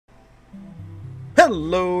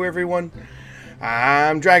Hello everyone,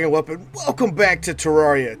 I'm Dragon Weapon. Welcome back to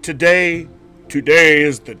Terraria. Today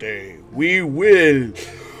is the day we will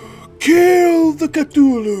kill the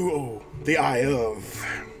Cthulhu. Oh, the Eye of.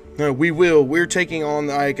 No, we're taking on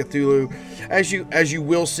the Eye of Cthulhu. As you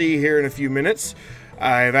will see here in a few minutes,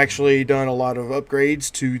 I've actually done a lot of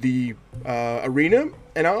upgrades to the arena,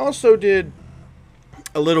 and I also did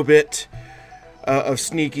a little bit of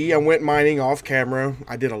sneaky. I went mining off camera.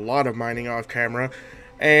 I did a lot of mining off camera,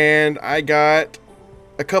 and I got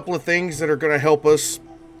a couple of things that are going to help us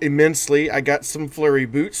immensely. I got some flurry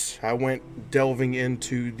boots. I went delving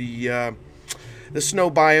into the snow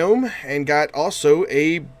biome and got also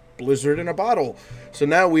a blizzard in a bottle. So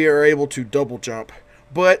now we are able to double jump.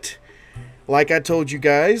 But like I told you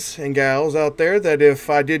guys and gals out there, that if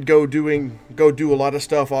I did go do a lot of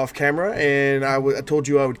stuff off camera, and I told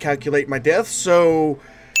you I would calculate my death. So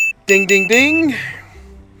ding ding ding.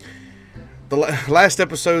 The last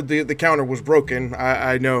episode the counter was broken,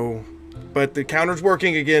 I know, but the counter's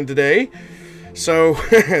working again today. So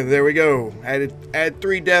there we go. Add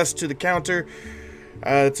 3 deaths to the counter.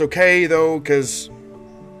 It's okay though, because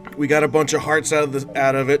we got a bunch of hearts out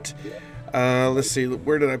of it. Let's see,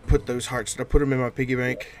 where did I put those hearts? Did I put them in my piggy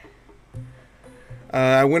bank?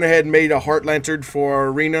 I went ahead and made a heart lantern for our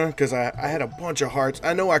arena because I had a bunch of hearts.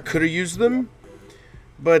 I know I could have used them,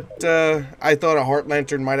 but I thought a heart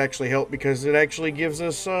lantern might actually help because it actually gives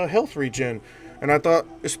us health regen. And I thought,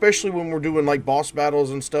 especially when we're doing like boss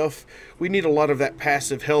battles and stuff, we need a lot of that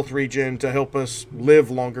passive health regen to help us live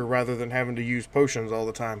longer rather than having to use potions all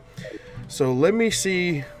the time. So let me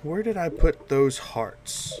see, where did I put those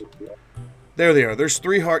hearts? There they are. There's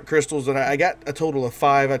 3 heart crystals that I got a total of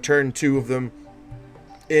 5. I turned 2 of them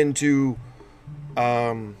into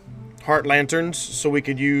heart lanterns so we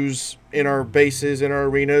could use in our bases, in our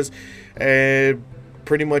arenas, and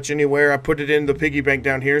pretty much anywhere. I put it in the piggy bank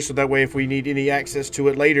down here so that way if we need any access to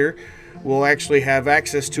it later, we'll actually have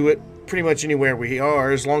access to it pretty much anywhere we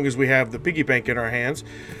are, as long as we have the piggy bank in our hands.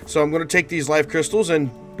 So I'm going to take these life crystals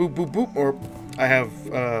and boop boop boop, or I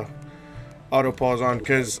have auto pause on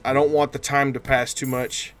because I don't want the time to pass too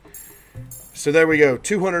much. So there we go,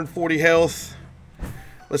 240 health.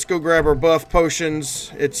 Let's go grab our buff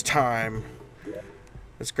potions. It's time.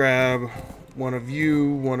 Let's grab one of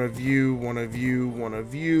you, one of you, one of you, one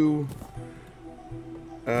of you.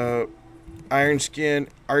 Iron skin,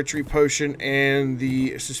 archery potion, and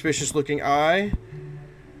the suspicious looking eye.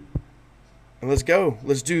 And let's go.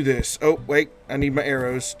 Let's do this. Oh, wait. I need my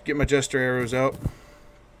arrows. Get my jester arrows out.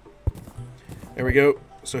 There we go.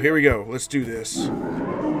 So here we go. Let's do this.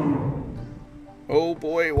 Oh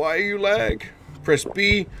boy, why you lag? Press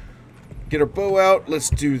B. Get our bow out. Let's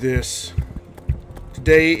do this.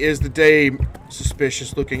 Today is the day,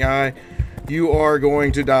 suspicious looking eye. You are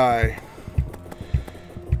going to die.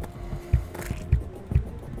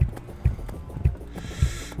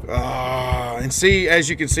 And see, as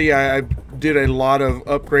you can see, I did a lot of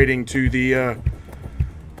upgrading to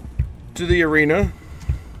the arena.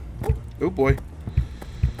 Oh boy.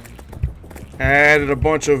 I added a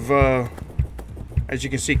bunch of, as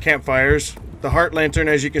you can see, campfires. The heart lantern,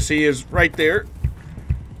 as you can see, is right there.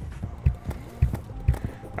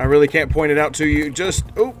 I really can't point it out to you. Just,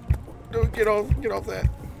 oh, don't get off that.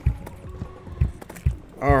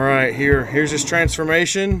 Alright, here's his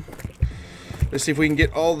transformation. Let's see if we can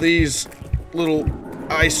get all these little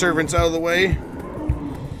eye servants out of the way.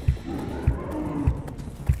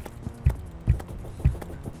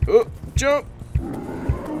 Oh, jump!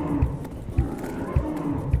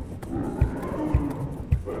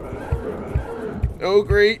 Oh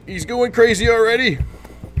great, he's going crazy already.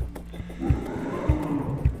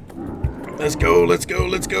 Let's go, let's go,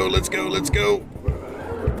 let's go, let's go, let's go.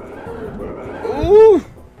 Ooh!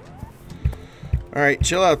 Alright,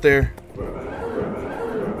 chill out there.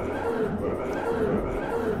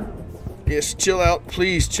 Yes, chill out,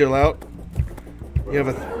 please chill out. You have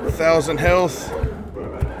 1,000 health.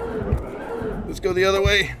 Let's go the other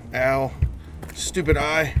way. Ow. Stupid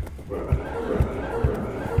eye.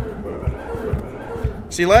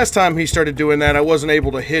 See, last time he started doing that, I wasn't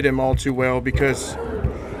able to hit him all too well because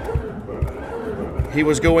he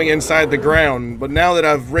was going inside the ground. But now that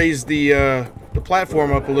I've raised the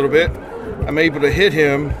platform up a little bit, I'm able to hit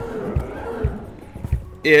him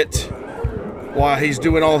while he's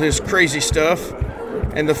doing all his crazy stuff.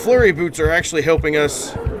 And the flurry boots are actually helping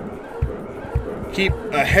us keep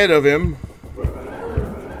ahead of him.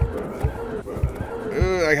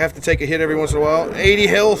 I have to take a hit every once in a while. 80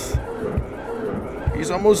 health. He's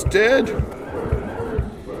almost dead.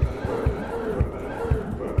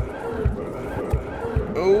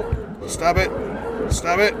 Oh, stop it.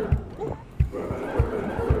 Stop it.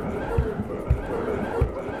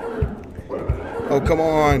 Oh, come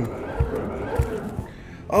on.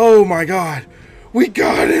 Oh my god. We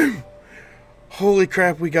got him. Holy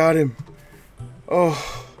crap, we got him.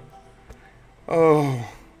 Oh. Oh.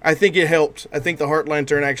 I think it helped. I think the Heart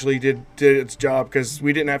Lantern actually did its job, because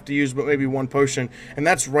we didn't have to use but maybe one potion. And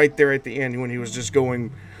that's right there at the end when he was just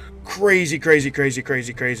going crazy, crazy, crazy,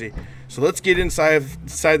 crazy, crazy. So let's get inside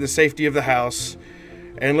the safety of the house.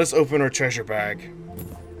 And let's open our treasure bag.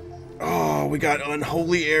 Oh, we got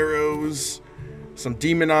unholy arrows. Some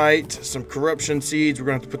demonite, some corruption seeds. We're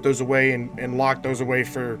going to have to put those away and lock those away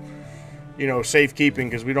for, you know, safekeeping,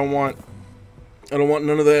 because I don't want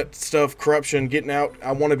none of that stuff, corruption, getting out.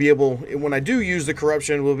 I want to be able, when I do use the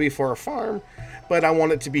corruption, it will be for a farm, but I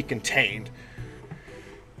want it to be contained.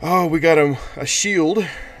 Oh, we got a shield.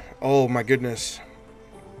 Oh my goodness.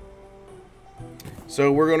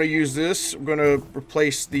 So we're going to use this. We're going to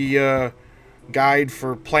replace the guide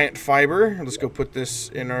for plant fiber. Let's go put this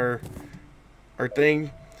in our thing.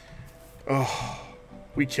 Oh,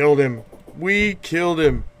 we killed him. We killed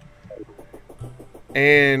him.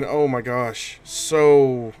 And oh my gosh,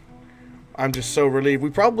 so I'm just so relieved. We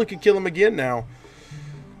probably could kill him again now.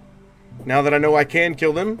 Now that I know I can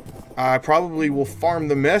kill him, I probably will farm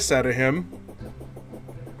the mess out of him,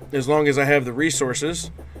 as long as I have the resources.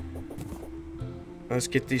 Let's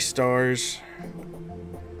get these stars.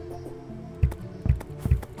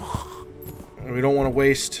 We don't want to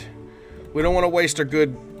waste. We don't want to waste our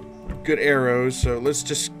good arrows. So let's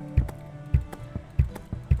just.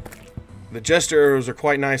 The Jester arrows are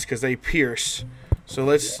quite nice because they pierce. So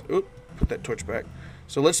let's put that torch back.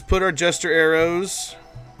 So let's put our Jester arrows.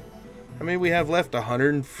 How many we have left?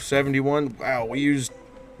 171. Wow, we used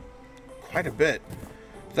quite a bit.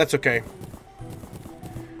 That's okay.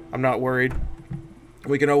 I'm not worried.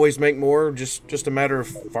 We can always make more. Just a matter of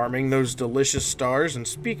farming those delicious stars. And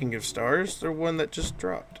speaking of stars, there's one that just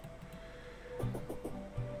dropped.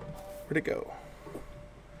 Where'd it go?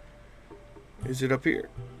 Is it up here?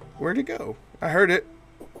 Where'd it go? I heard it.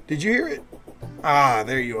 Did you hear it? Ah,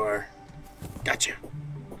 there you are. Gotcha.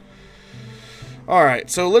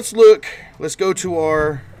 Alright, so let's look. Let's go to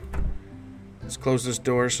our... Let's close this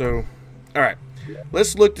door, so... Alright.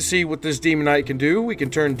 Let's look to see what this demonite can do. We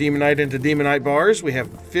can turn demonite into demonite bars. We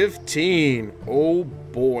have 15. Oh,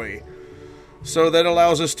 boy. So that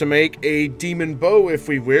allows us to make a demon bow if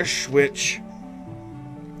we wish, which...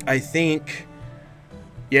 I think...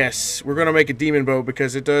 Yes, we're going to make a demon bow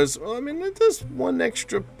because it does, well, I mean, it does one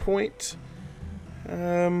extra point.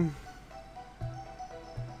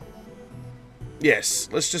 Yes,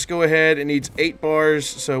 let's just go ahead. It needs 8 bars,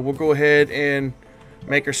 so we'll go ahead and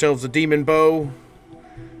make ourselves a demon bow.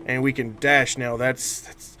 And we can dash now.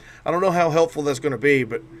 That's I don't know how helpful that's going to be,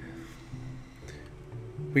 but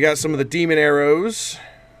we got some of the demon arrows.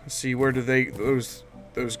 Let's see, where do those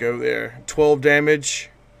go there? 12 damage.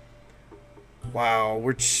 Wow,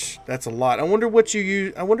 that's a lot. I wonder what you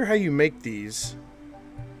use. I wonder how you make these.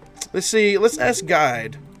 Let's see. Let's ask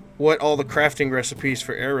Guide what all the crafting recipes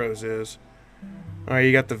for arrows is. Alright,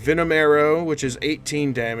 you got the Venom Arrow, which is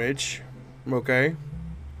 18 damage. Okay.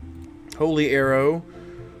 Holy Arrow,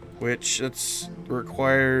 which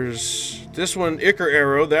requires... This one, Ichor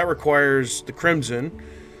Arrow, that requires the Crimson.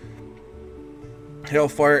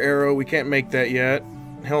 Hellfire Arrow, we can't make that yet.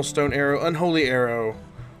 Hellstone Arrow, Unholy Arrow.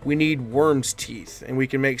 We need Worm's Teeth, and we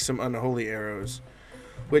can make some Unholy Arrows.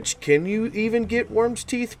 Which, can you even get Worm's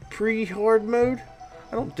Teeth pre-hard mode?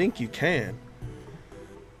 I don't think you can.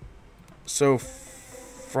 So,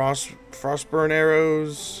 Frostburn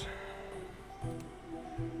Arrows.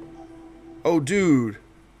 Oh, dude.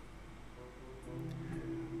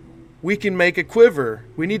 We can make a quiver.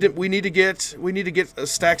 We need to get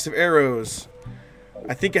stacks of arrows.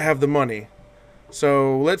 I think I have the money.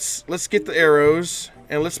 So, let's get the arrows.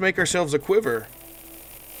 And let's make ourselves a quiver.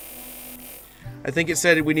 I think it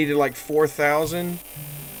said we needed like 4,000.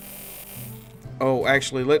 Oh,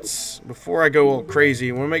 actually, before I go all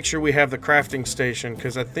crazy, I want to make sure we have the crafting station,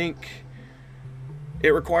 because I think it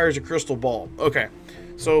requires a crystal ball. Okay,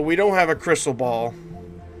 so we don't have a crystal ball.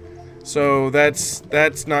 So that's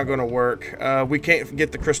not going to work. We can't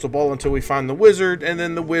get the crystal ball until we find the wizard, and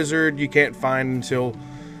then the wizard you can't find until...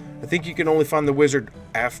 I think you can only find the wizard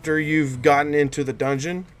after you've gotten into the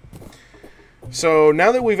dungeon. So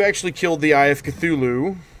now that we've actually killed the Eye of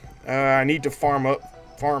Cthulhu, I need to farm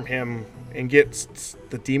him and get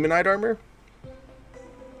the demonite armor.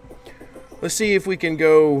 Let's see if we can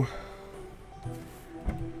go.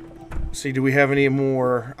 See, do we have any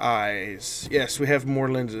more eyes? Yes, we have more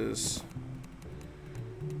lenses.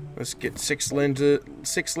 Let's get 6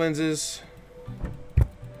 lenses.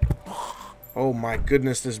 Oh my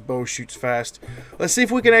goodness, this bow shoots fast. Let's see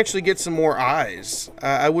if we can actually get some more eyes.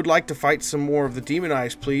 I would like to fight some more of the demon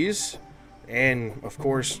eyes, please. And, of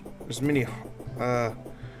course, as many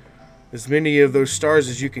of those stars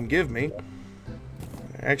as you can give me.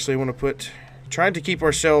 Actually, I want to put... Trying to keep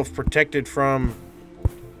ourselves protected from...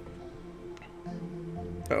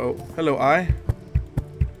 Uh-oh. Hello, eye.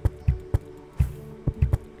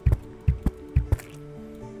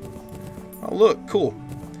 Oh, look. Cool.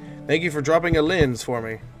 Thank you for dropping a lens for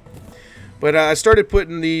me. But I started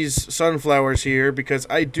putting these sunflowers here because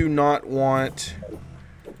I do not want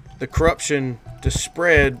the corruption to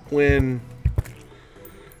spread when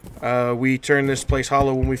we turn this place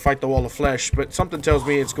hollow, when we fight the wall of flesh. But something tells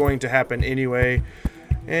me it's going to happen anyway.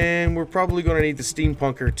 And we're probably going to need the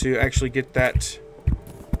steampunker to actually get that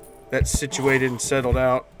situated and settled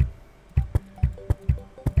out.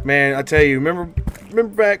 Man, I tell you, remember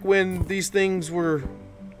back when these things were...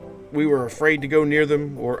 We were afraid to go near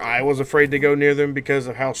them, or I was afraid to go near them because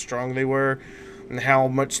of how strong they were and how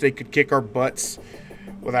much they could kick our butts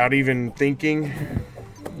without even thinking.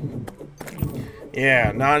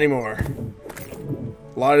 Yeah, not anymore.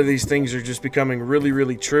 A lot of these things are just becoming really,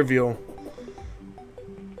 really trivial.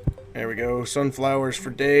 There we go. Sunflowers for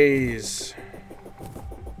days.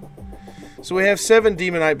 So we have 7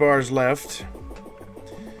 demonite bars left.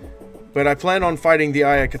 But I plan on fighting the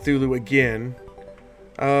Eye of Cthulhu again.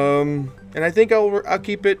 And I think I'll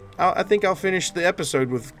keep it. I think I'll finish the episode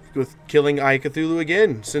with killing Eye of Cthulhu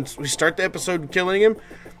again. Since we start the episode killing him,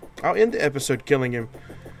 I'll end the episode killing him.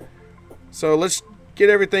 So let's get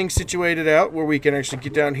everything situated out where we can actually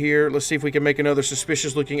get down here. Let's see if we can make another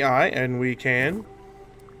suspicious looking eye, and we can.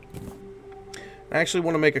 I actually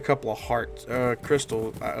want to make a couple of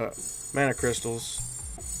mana crystals.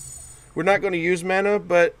 We're not going to use mana,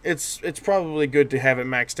 but it's probably good to have it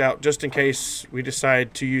maxed out just in case we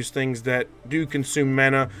decide to use things that do consume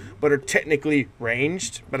mana but are technically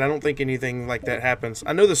ranged. But I don't think anything like that happens.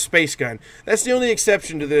 I know the space gun. That's the only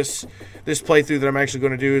exception to this playthrough that I'm actually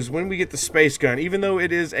going to do, is when we get the space gun. Even though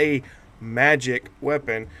it is a magic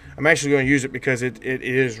weapon, I'm actually going to use it because it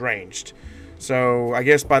is ranged. So I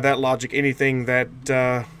guess by that logic, anything that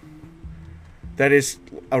is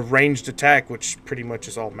a ranged attack, which pretty much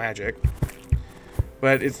is all magic.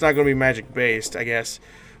 But it's not going to be magic based, I guess.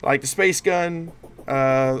 Like the space gun,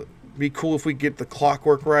 be cool if we get the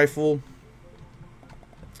clockwork rifle.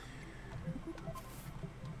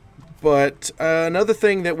 But another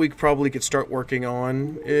thing that we probably could start working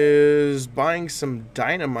on is buying some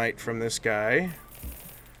dynamite from this guy.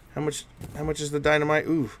 How much is the dynamite?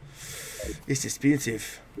 Ooh, it's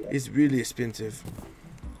expensive. It's really expensive.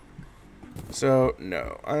 So,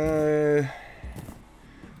 no.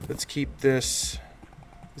 Let's keep this.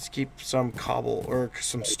 Let's keep some cobble or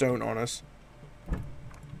some stone on us.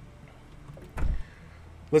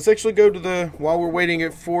 Let's actually go to the... While we're waiting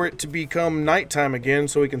for it to become nighttime again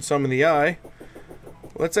so we can summon the eye,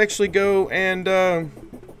 let's actually go and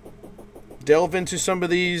delve into some of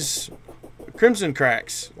these crimson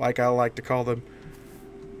cracks, like I like to call them.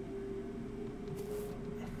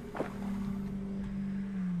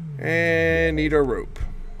 And need our rope.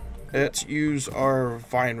 Let's use our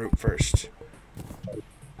vine rope first.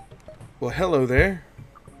 Well, hello there.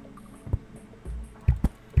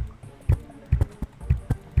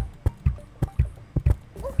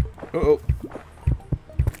 Uh-oh.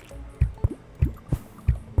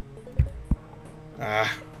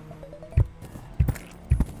 Ah.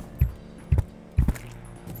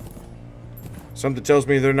 Something tells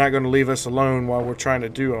me they're not going to leave us alone while we're trying to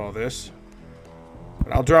do all this.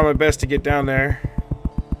 But I'll try my best to get down there.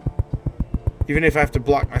 Even if I have to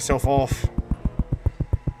block myself off.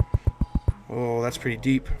 Oh, that's pretty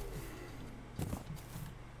deep.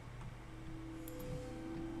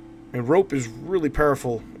 And rope is really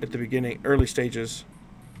powerful at the beginning, early stages.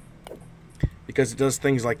 Because it does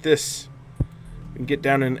things like this. You can get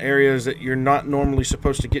down in areas that you're not normally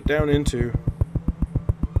supposed to get down into.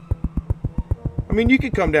 I mean, you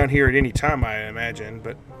could come down here at any time, I imagine,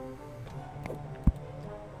 but...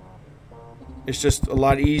 It's just a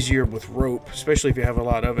lot easier with rope, especially if you have a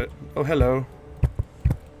lot of it. Oh, hello.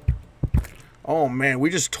 Oh, man, we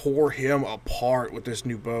just tore him apart with this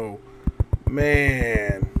new bow.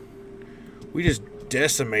 Man. We just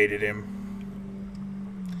decimated him.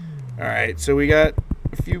 Alright, so we got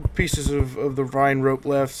a few pieces of the vine rope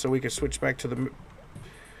left, so we can switch back to the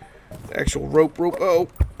actual rope. Oh,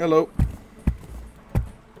 hello.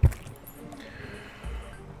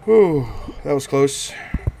 Whew, that was close.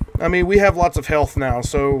 I mean, we have lots of health now,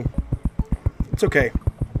 so it's okay.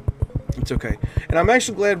 It's okay. And I'm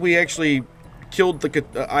actually glad we actually killed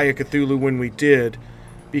the Eye of Cthulhu when we did.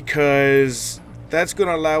 because that's going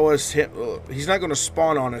to allow us... He's not going to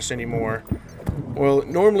spawn on us anymore. Well,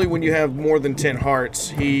 normally when you have more than 10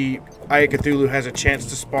 hearts, Eye of Cthulhu has a chance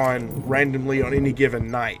to spawn randomly on any given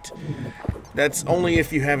night. That's only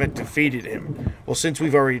if you haven't defeated him. Well, since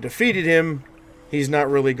we've already defeated him, he's not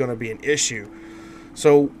really going to be an issue.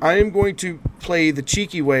 So I am going to play the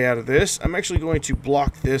cheeky way out of this. I'm actually going to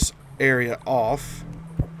block this area off.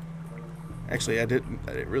 Actually, it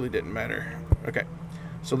really didn't matter. Okay.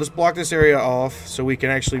 So let's block this area off so we can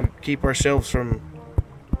actually keep ourselves from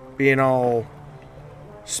being all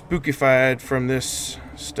spookified from this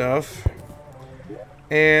stuff.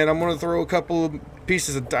 And I'm going to throw a couple of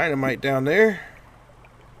pieces of dynamite down there.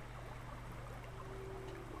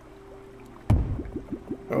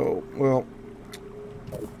 Oh, well.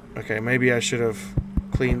 Okay, maybe I should have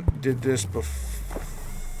did this before.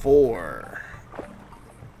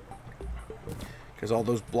 Because all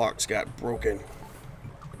those blocks got broken.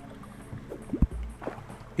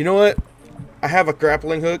 You know what? I have a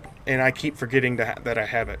grappling hook, and I keep forgetting that I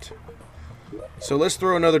have it. So let's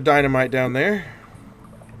throw another dynamite down there.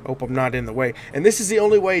 Hope I'm not in the way. And this is the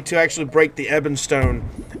only way to actually break the Ebon Stone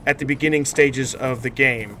at the beginning stages of the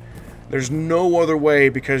game. There's no other way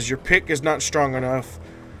because your pick is not strong enough.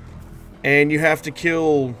 And you have to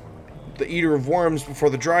kill the Eater of Worms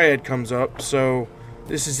before the Dryad comes up. So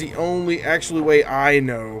this is the only actually way I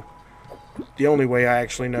know. The only way I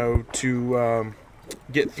actually know to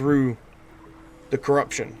get through the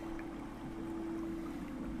corruption.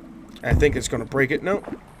 I think it's going to break it. Nope.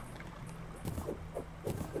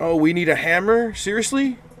 Oh, we need a hammer?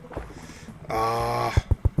 Seriously?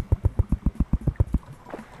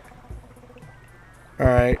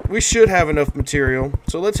 Alright, we should have enough material.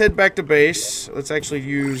 So let's head back to base. Let's actually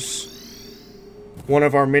use one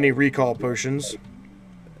of our mini recall potions.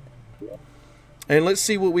 And let's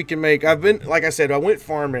see what we can make. Like I said, I went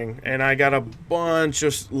farming and I got a bunch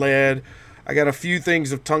of lead. I got a few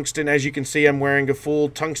things of tungsten. As you can see, I'm wearing a full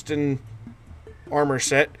tungsten armor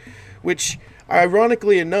set, which,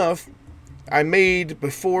 ironically enough, I made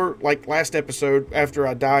before, like last episode, after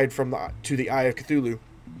I died to the Eye of Cthulhu.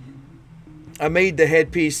 I made the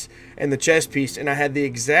headpiece and the chest piece, and I had the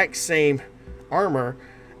exact same armor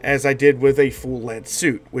as I did with a full lead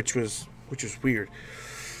suit, which was weird.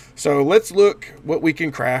 So let's look what we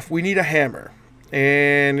can craft. We need a hammer,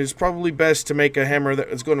 and it's probably best to make a hammer that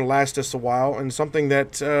is going to last us a while, and something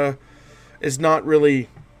that is not really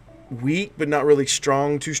weak, but not really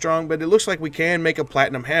too strong. But it looks like we can make a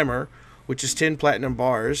platinum hammer, which is 10 platinum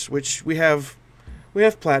bars, which we have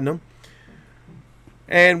platinum.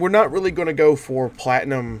 And we're not really going to go for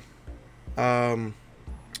platinum armor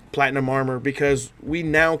because we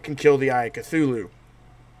now can kill the Eye of Cthulhu.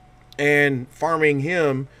 And farming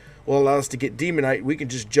him will allow us to get Demonite. We can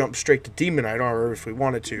just jump straight to Demonite armor if we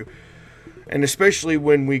wanted to. And especially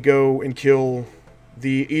when we go and kill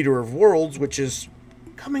the Eater of Worlds, which is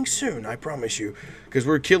coming soon, I promise you. Because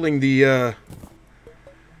we're killing the...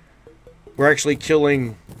 we're actually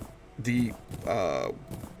killing the...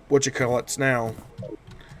 whatchamacallits now.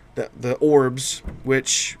 The orbs,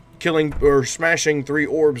 which killing or smashing 3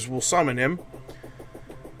 orbs will summon him.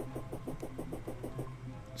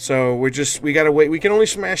 So we gotta wait. We can only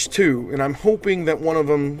smash 2, and I'm hoping that one of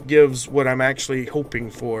them gives what I'm actually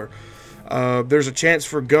hoping for. There's a chance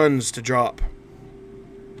for guns to drop,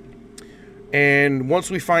 and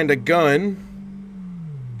once we find a gun,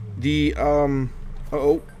 the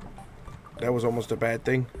uh-oh, that was almost a bad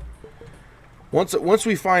thing. Once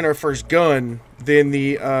we find our first gun, then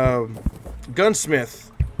the gunsmith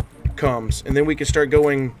comes, and then we can start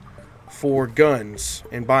going for guns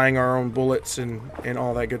and buying our own bullets and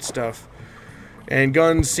all that good stuff. And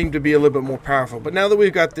guns seem to be a little bit more powerful. But now that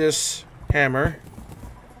we've got this hammer,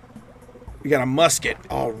 we got a musket.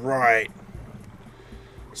 All right.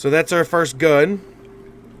 So that's our first gun.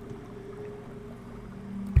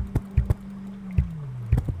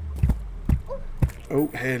 Oh,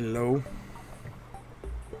 hello.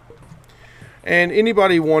 And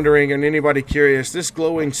anybody wondering and anybody curious, this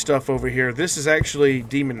glowing stuff over here, this is actually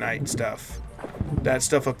Demonite stuff. That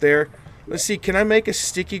stuff up there. Let's see, can I make a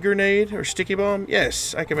sticky grenade or sticky bomb?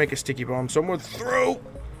 Yes, I can make a sticky bomb. So I'm going to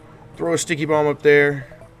throw a sticky bomb up there.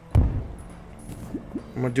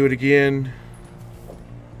 I'm going to do it again.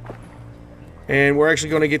 And we're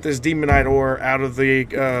actually going to get this Demonite ore out of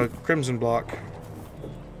the crimson block.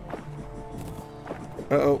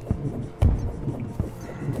 Uh-oh.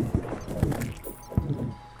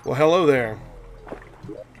 Well, hello there.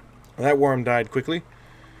 That worm died quickly.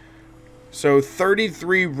 So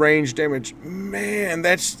 33 range damage. Man,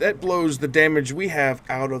 that blows the damage we have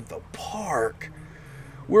out of the park.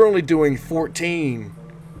 We're only doing 14.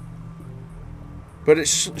 But it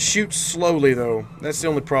shoots slowly, though. That's the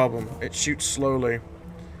only problem. It shoots slowly.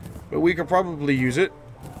 But we could probably use it.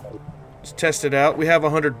 Let's test it out. We have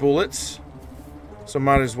 100 bullets, so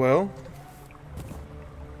might as well.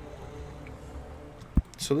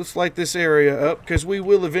 So let's light this area up, because we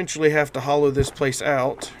will eventually have to hollow this place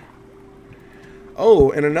out.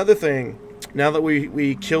 Oh, and another thing. Now that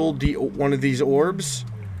we killed one of these orbs,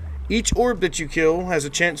 each orb that you kill has a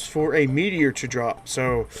chance for a meteor to drop.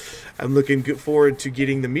 So I'm looking forward to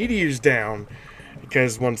getting the meteors down,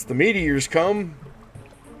 because once the meteors come,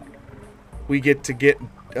 we get to get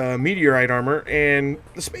meteorite armor and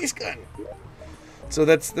the space gun. So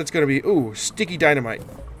that's going to be, ooh, sticky dynamite.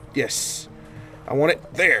 Yes. I want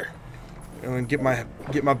it there. And get my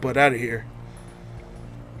butt out of here.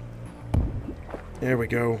 There we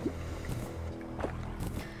go.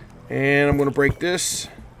 And I'm going to break this.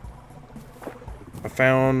 I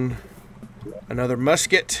found another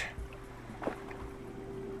musket.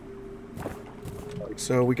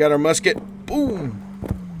 So we got our musket. Boom.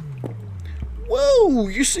 Whoa,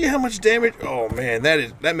 you see how much damage? Oh man,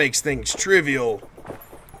 that makes things trivial.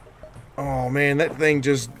 Oh man, that thing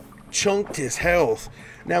just chunked his health.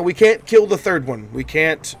 Now we can't kill the third one. We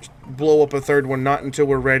can't blow up a third one, not until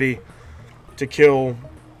we're ready to kill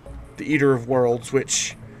the Eater of Worlds,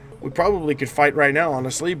 which we probably could fight right now,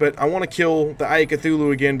 honestly, but I want to kill the Eye of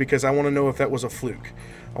Cthulhu again because I want to know if that was a fluke.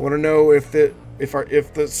 I want to know if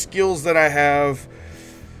the skills that I have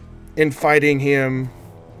in fighting him,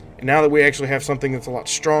 and now that we actually have something that's a lot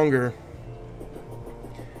stronger.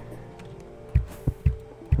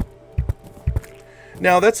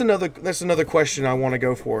 Now that's another question I want to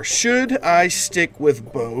go for. Should I stick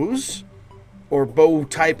with bows or bow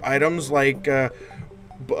type items like a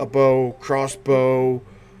bow, crossbow,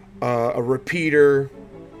 a repeater?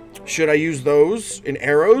 Should I use those in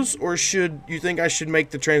arrows, or should you think I should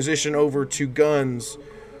make the transition over to guns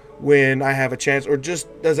when I have a chance, or just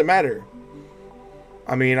does it matter?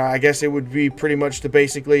 I mean, I guess it would be pretty much to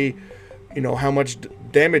basically, you know, how much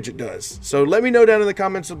damage it does. So let me know down in the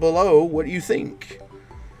comments below what you think.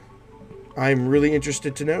 I'm really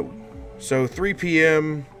interested to know. So 3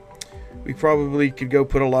 p.m. we probably could go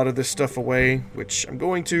put a lot of this stuff away, which I'm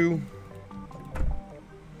going to.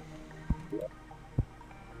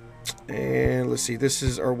 And let's see, this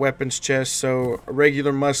is our weapons chest. So a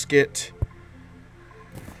regular musket.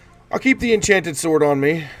 I'll keep the enchanted sword on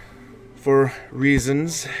me for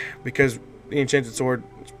reasons, because the enchanted sword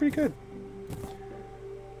is pretty good.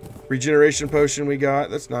 Regeneration potion we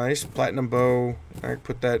got, that's nice. Platinum bow, I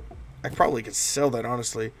put that, I probably could sell that,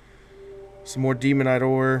 honestly. Some more demonite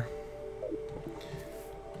ore.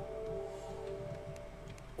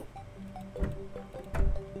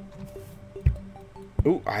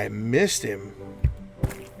 Ooh, I missed him.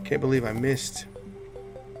 Can't believe I missed.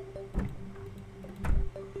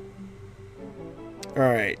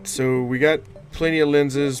 Alright, so we got plenty of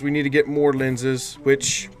lenses. We need to get more lenses,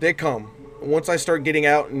 which they come. Once I start getting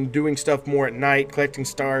out and doing stuff more at night, collecting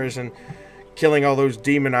stars and killing all those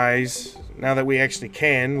demon eyes, now that we actually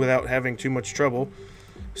can without having too much trouble.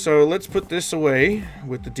 So let's put this away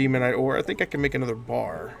with the demonite ore. I think I can make another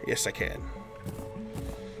bar. Yes, I can.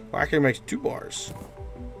 Well, I can make 2 bars,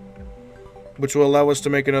 which will allow us to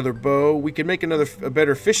make another bow. We can make a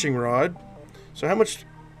better fishing rod. So how much?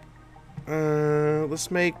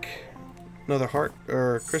 Let's make another heart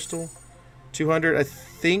or crystal. 200. I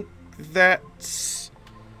think that's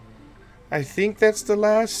the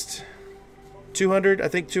last. 200. I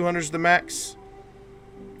think 200 is the max.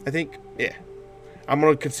 I think, yeah. I'm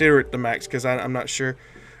gonna consider it the max because I'm not sure,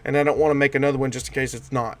 and I don't want to make another one just in case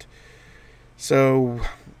it's not. So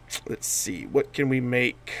let's see, what can we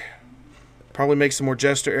make? Probably make some more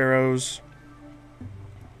jester arrows.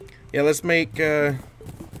 Yeah, let's make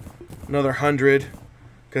another 100,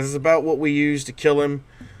 because it's about what we use to kill him.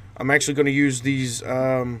 I'm actually going to use these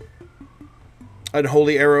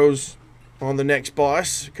unholy arrows on the next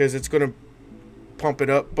boss, because it's going to pump it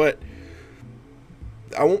up. But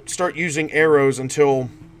I won't start using arrows until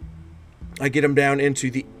I get them down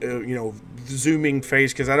into the you know, zooming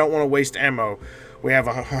phase, because I don't want to waste ammo. We have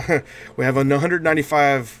we have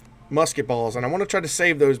 195 musket balls, and I want to try to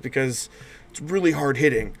save those because it's really hard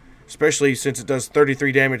hitting, especially since it does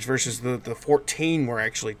 33 damage versus the 14 we're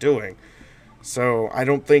actually doing. So I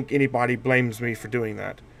don't think anybody blames me for doing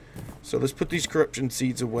that. So let's put these corruption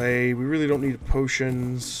seeds away. We really don't need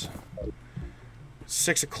potions.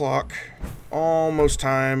 6 o'clock. Almost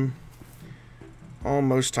time.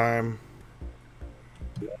 Almost time.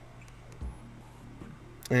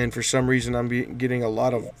 And for some reason I'm getting a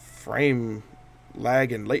lot of frame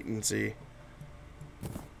lag and latency.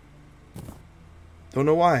 Don't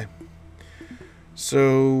know why.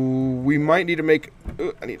 So we might need to make...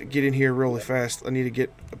 I need to get in here really fast. I need to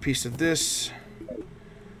get a piece of this.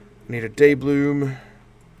 I need a day bloom.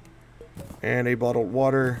 And a bottled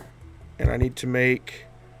water. And I need to make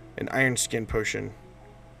an iron skin potion.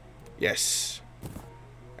 Yes.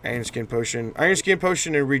 Iron skin potion. Iron skin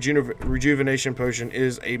potion and rejuvenation potion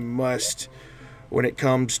is a must when it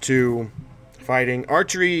comes to fighting.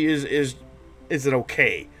 Archery is an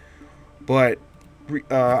okay. But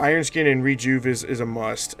iron skin and rejuve is a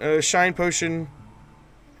must. Shine potion,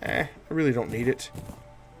 I really don't need it.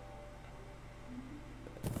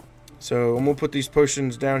 So I'm gonna put these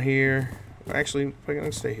potions down here. Actually, I'm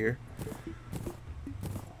gonna stay here.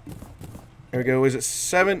 There we go. Is it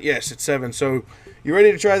 7? Yes, it's 7. So you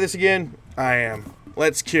ready to try this again? I am.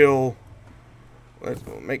 Let's kill. Let's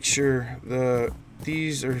make sure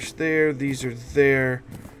these are there, these are there,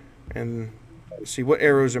 and let's see, what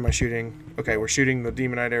arrows am I shooting? Okay, we're shooting the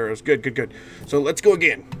demonite arrows. Good, good, good. So let's go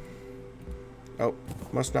again. Oh,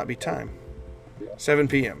 must not be time. 7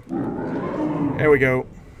 p.m. There we go.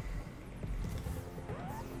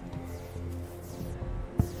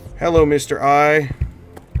 Hello, Mr. I.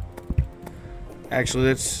 Actually,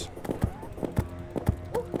 let's...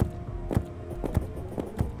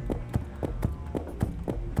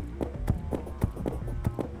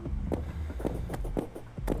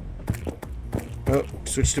 Oh,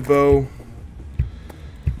 switch to bow.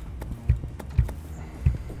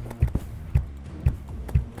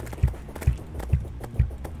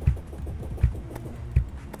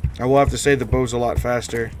 I will have to say the bow's a lot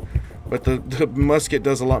faster, but the musket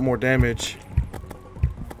does a lot more damage.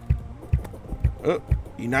 Oh,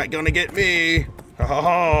 you're not gonna get me! Ha ha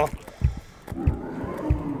ha!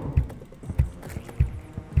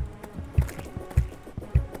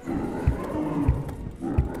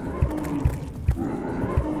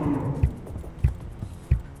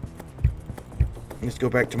 Let's go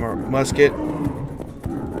back to my musket.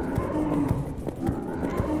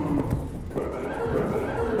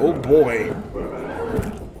 Oh boy.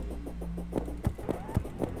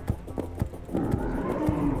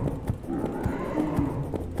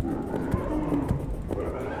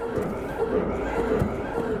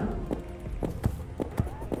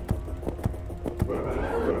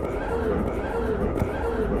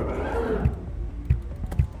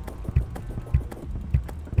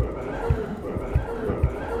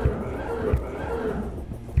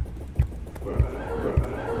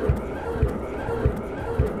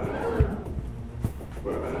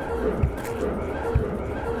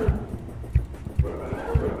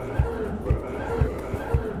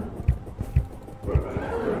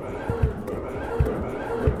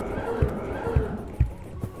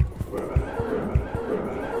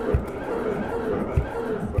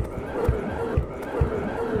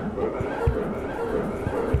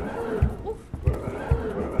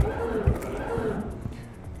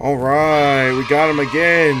 Alright, we got him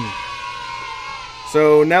again.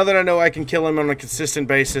 So now that I know I can kill him on a consistent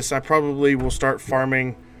basis, I probably will start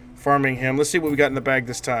farming him. Let's see what we got in the bag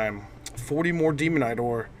this time. 40 more demonite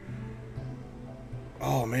ore.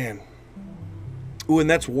 Oh man. Ooh, and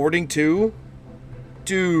that's warding too?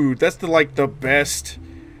 Dude, that's the best.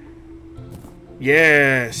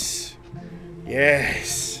 Yes.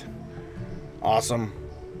 Yes. Awesome.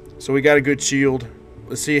 So we got a good shield.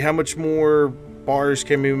 Let's see how much more bars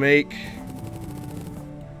can we make.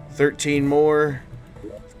 13 more.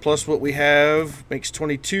 Plus what we have makes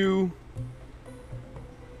 22.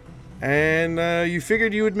 And you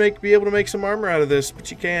figured you would be able to make some armor out of this, but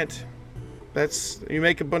you can't. You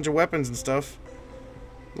make a bunch of weapons and stuff.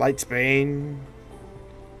 Lightsbane,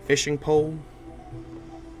 fishing pole.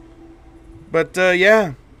 But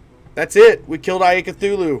yeah, that's it. We killed Kill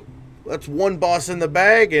Cthulhu. That's one boss in the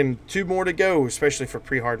bag and 2 more to go, especially for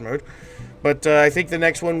pre-hard mode. But I think the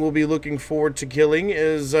next one we'll be looking forward to killing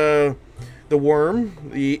is the worm,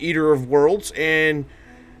 the eater of worlds. And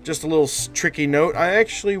just a little tricky note, I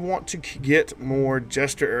actually want to get more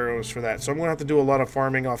jester arrows for that. So I'm going to have to do a lot of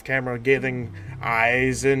farming off camera, getting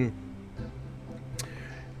eyes or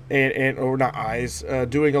not eyes,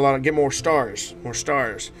 doing a lot of, get more stars.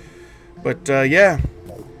 But yeah,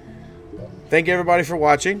 thank you everybody for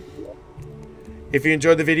watching. If you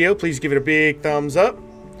enjoyed the video, please give it a big thumbs up.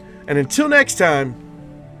 And until next time,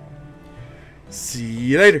 see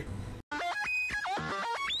you later.